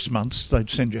end of 6 months, they'd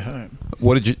send you home.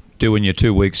 What did you do in your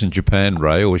 2 weeks in Japan,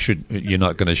 Ray, or you're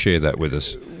not going to share that with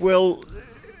us? Well,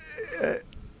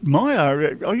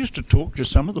 I used to talk to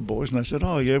some of the boys, and they said,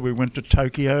 oh, yeah, we went to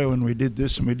Tokyo and we did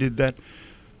this and we did that.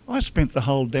 I spent the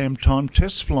whole damn time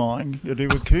test flying at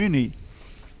Iwakuni,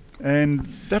 and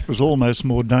that was almost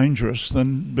more dangerous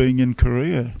than being in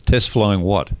Korea. Test flying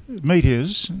what?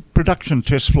 Meteors, production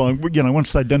test flying. You know,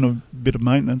 once they'd done a bit of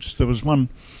maintenance, there was one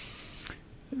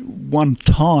one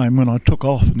time when I took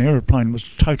off, an aeroplane was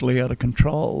totally out of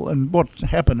control, and what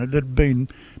happened, it had been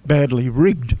badly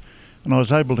rigged, and I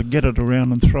was able to get it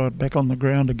around and throw it back on the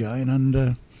ground again,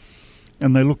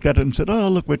 and they looked at it and said, "Oh,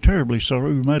 look, we're terribly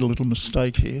sorry, we made a little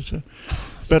mistake here." So,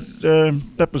 but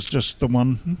that was just the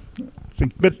one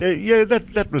thing. But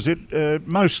that was it.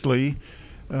 Mostly,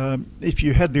 if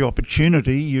you had the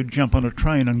opportunity, you'd jump on a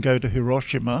train and go to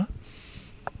Hiroshima.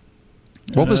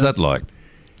 What was that like?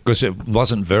 Because it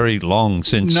wasn't very long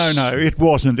since... No, it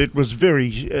wasn't. It was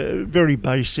very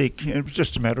basic. It was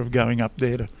just a matter of going up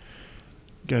there to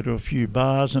go to a few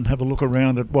bars and have a look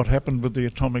around at what happened with the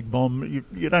atomic bomb.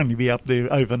 You'd only be up there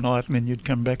overnight and then you'd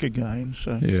come back again.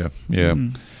 So Yeah.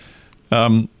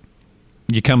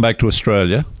 You come back to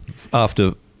Australia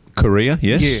after Korea,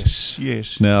 yes?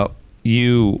 Yes. Now,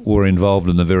 you were involved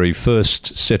in the very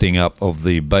first setting up of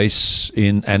the base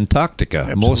in Antarctica.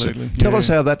 Absolutely. Tell us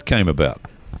how that came about.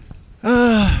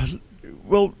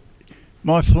 Well,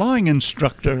 my flying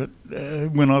instructor,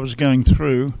 when I was going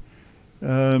through,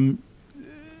 was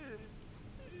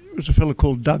a fellow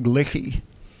called Doug Leckie,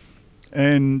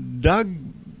 and Doug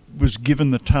was given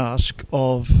the task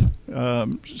of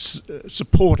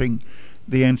supporting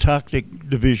the Antarctic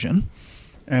division,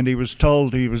 and he was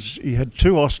told he had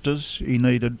 2 Austers, he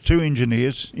needed 2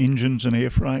 engineers, engines and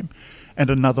airframe, and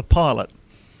another pilot.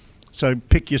 So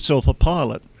pick yourself a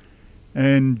pilot.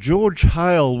 And George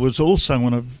Hale was also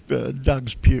one of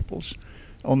Doug's pupils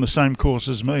on the same course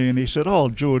as me, and he said, "Oh,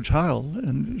 George Hale,"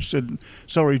 and he said,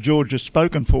 "Sorry, George is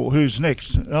spoken for. Who's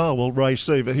next?" "Oh, well, Ray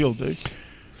Seaver, he'll do."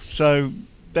 So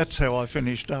that's how I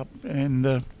finished up,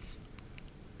 and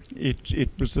it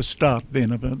was the start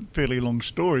then of a fairly long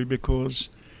story, because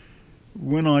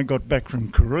when I got back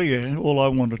from Korea, all I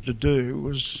wanted to do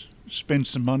was spend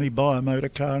some money, buy a motor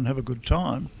car and have a good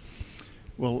time.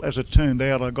 Well, as it turned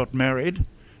out, I got married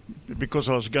because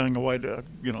I was going away to,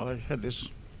 I had this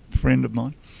friend of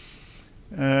mine.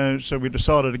 So we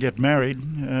decided to get married,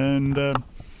 and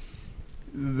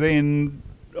then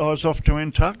I was off to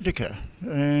Antarctica,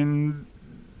 and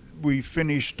we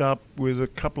finished up with a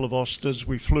couple of Austers.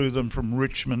 We flew them from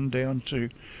Richmond down to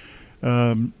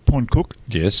Point Cook.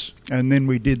 Yes. And then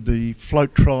we did the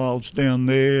float trials down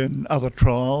there and other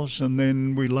trials, and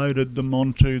then we loaded them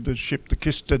onto the ship, the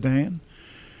Kistadan.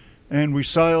 And we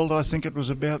sailed, I think it was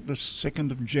about the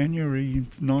 2nd of January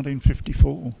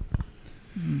 1954.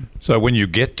 So when you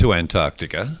get to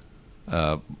Antarctica,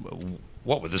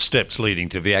 what were the steps leading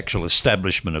to the actual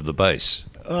establishment of the base?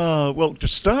 Well, to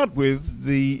start with,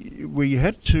 we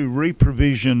had to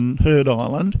re-provision Heard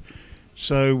Island,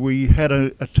 so we had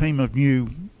a team of new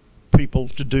people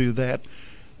to do that,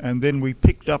 and then we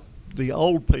picked up the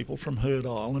old people from Heard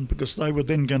Island, because they were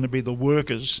then going to be the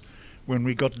workers when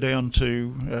we got down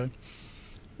to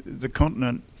the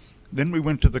continent. Then we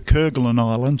went to the Kerguelen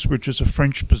Islands, which is a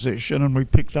French possession, and we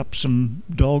picked up some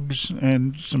dogs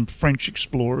and some French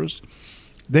explorers.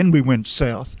 Then we went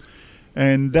south,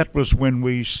 and that was when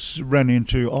we ran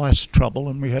into ice trouble,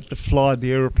 and we had to fly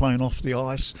the aeroplane off the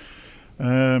ice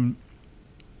and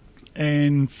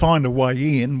find a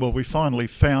way in. Well, we finally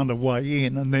found a way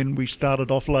in, and then we started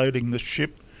offloading the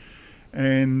ship.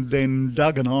 And then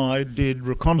Doug and I did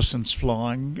reconnaissance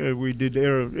flying. We did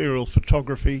aerial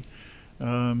photography. We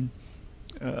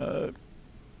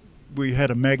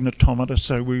had a magnetometer,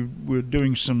 so we were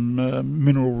doing some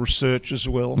mineral research as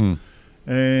well.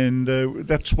 And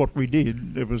that's what we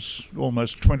did. It was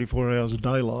almost 24 hours of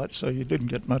daylight, so you didn't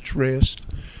get much rest.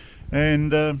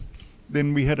 And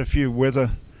then we had a few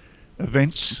weather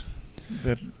events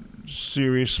that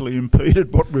seriously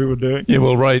impeded what we were doing. Yeah,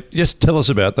 well, Ray, just tell us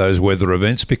about those weather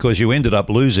events, because you ended up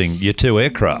losing your 2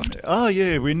 aircraft. Oh,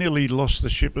 yeah, we nearly lost the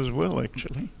ship as well,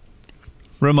 actually.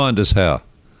 Remind us how.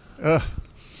 Well,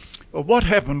 what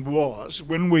happened was,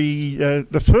 when we,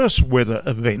 the first weather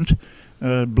event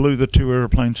blew the 2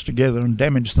 aeroplanes together and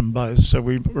damaged them both, so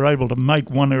we were able to make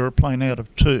 1 aeroplane out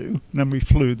of 2, and then we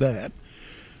flew that.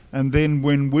 And then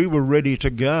when we were ready to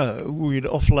go, we'd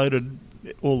offloaded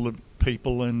all the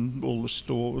people and all the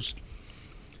stores.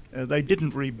 They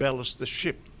didn't reballast the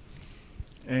ship,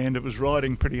 and it was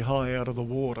riding pretty high out of the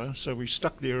water, so we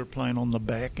stuck the aeroplane on the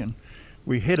back and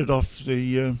we headed off.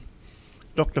 The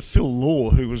Dr. Phil Law,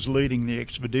 who was leading the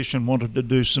expedition, wanted to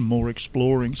do some more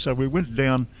exploring, so we went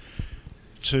down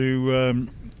to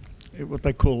what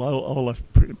they call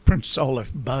Prince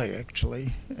Olaf Bay,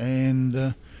 actually,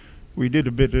 and we did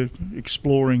a bit of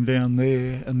exploring down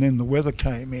there, and then the weather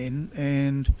came in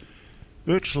and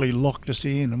virtually locked us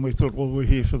in, and we thought, well, we're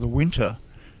here for the winter.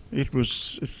 It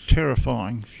was a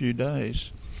terrifying few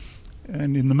days.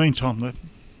 And in the meantime, the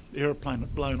aeroplane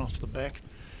had blown off the back.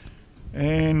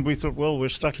 And we thought, well, we're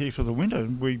stuck here for the winter.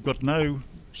 We've got no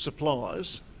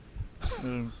supplies.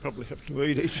 Probably have to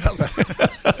eat each other.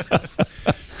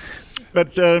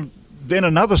 But then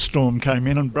another storm came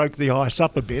in and broke the ice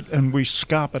up a bit, and we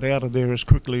scarpered out of there as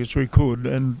quickly as we could.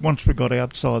 And once we got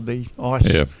outside the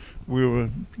ice, we were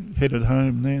headed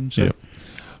home then. So.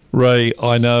 Ray,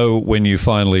 I know when you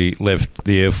finally left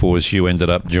the Air Force, you ended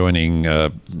up joining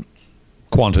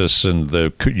Qantas, and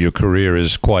your career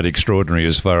is quite extraordinary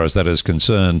as far as that is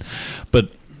concerned. But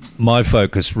my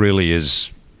focus really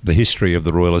is the history of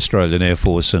the Royal Australian Air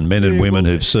Force and men and women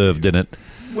who've served in it.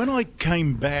 When I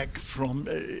came back from,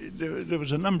 there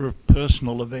was a number of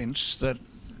personal events that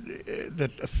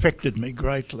affected me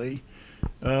greatly.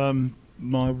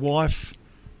 My wife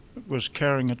was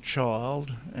carrying a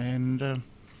child, and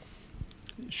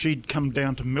she'd come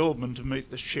down to Melbourne to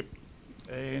meet the ship,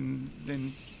 and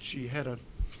then she had a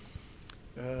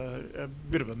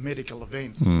bit of a medical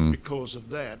event because of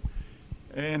that.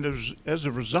 And as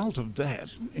a result of that,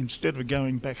 instead of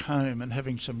going back home and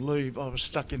having some leave, I was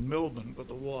stuck in Melbourne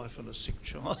with a wife and a sick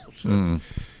child. So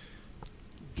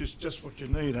just what you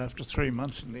need after 3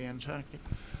 months in the Antarctic.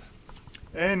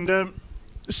 And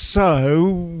so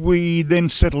we then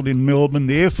settled in Melbourne.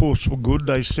 The Air Force were good.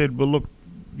 They said, well, look,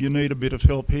 you need a bit of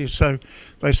help here. So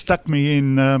they stuck me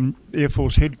in Air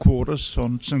Force headquarters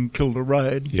on St Kilda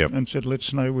Road and said,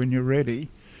 let's know when you're ready.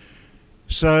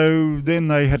 So then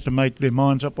they had to make their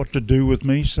minds up what to do with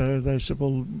me. So they said,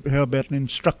 well, how about an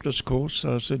instructor's course?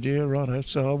 So I said, yeah, righto.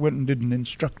 So I went and did an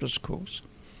instructor's course.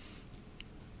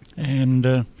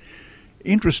 And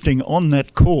interesting, on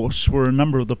that course were a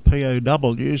number of the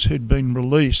POWs who'd been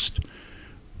released.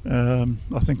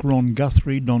 I think Ron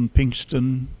Guthrie, Don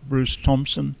Pinkston, Bruce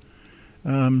Thompson,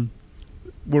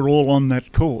 were all on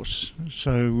that course.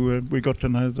 So we got to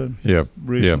know them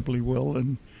reasonably well,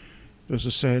 and there's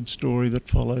a sad story that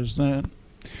follows that.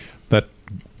 That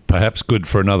perhaps good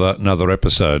for another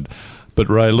episode. But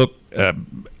Ray, look,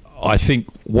 I think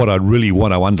what I really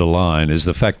want to underline is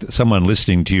the fact that someone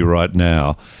listening to you right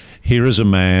now, here is a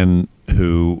man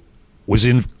who was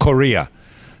in Korea.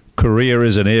 Korea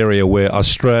is an area where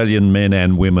Australian men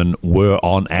and women were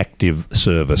on active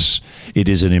service. It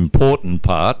is an important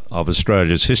part of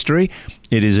Australia's history.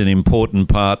 It is an important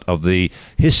part of the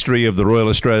history of the Royal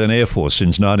Australian Air Force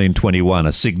since 1921,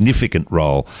 a significant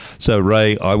role. So,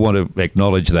 Ray, I want to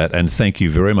acknowledge that and thank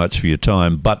you very much for your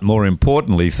time. But more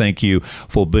importantly, thank you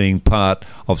for being part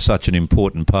of such an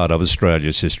important part of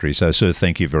Australia's history. So, sir,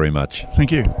 thank you very much.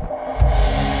 Thank you.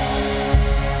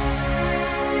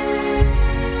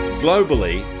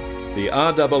 Globally, the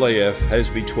RAAF has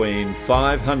between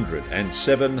 500 and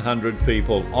 700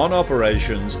 people on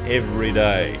operations every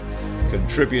day,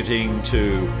 contributing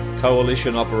to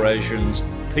coalition operations,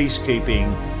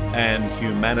 peacekeeping, and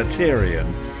humanitarian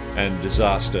and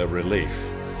disaster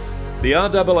relief. The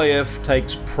RAAF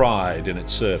takes pride in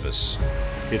its service.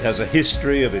 It has a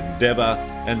history of endeavour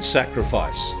and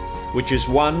sacrifice, which has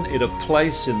won it a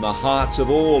place in the hearts of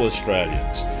all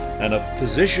Australians and a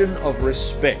position of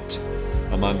respect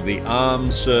among the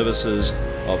armed services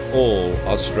of all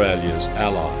Australia's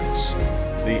allies.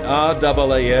 The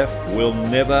RAAF will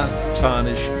never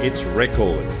tarnish its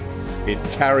record. It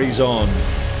carries on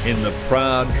in the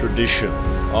proud tradition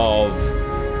of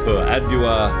Per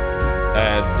Ardua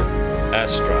ad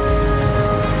Astra.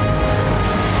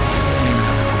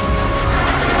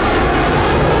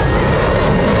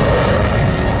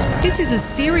 This is a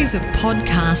series of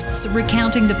podcasts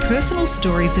recounting the personal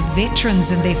stories of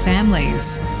veterans and their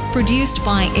families. Produced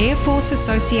by Air Force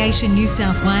Association New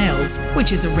South Wales,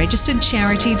 which is a registered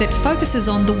charity that focuses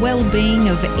on the well-being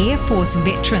of Air Force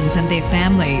veterans and their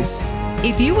families.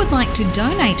 If you would like to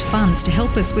donate funds to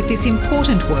help us with this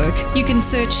important work, you can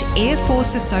search Air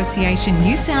Force Association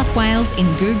New South Wales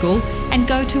in Google and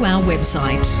go to our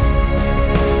website.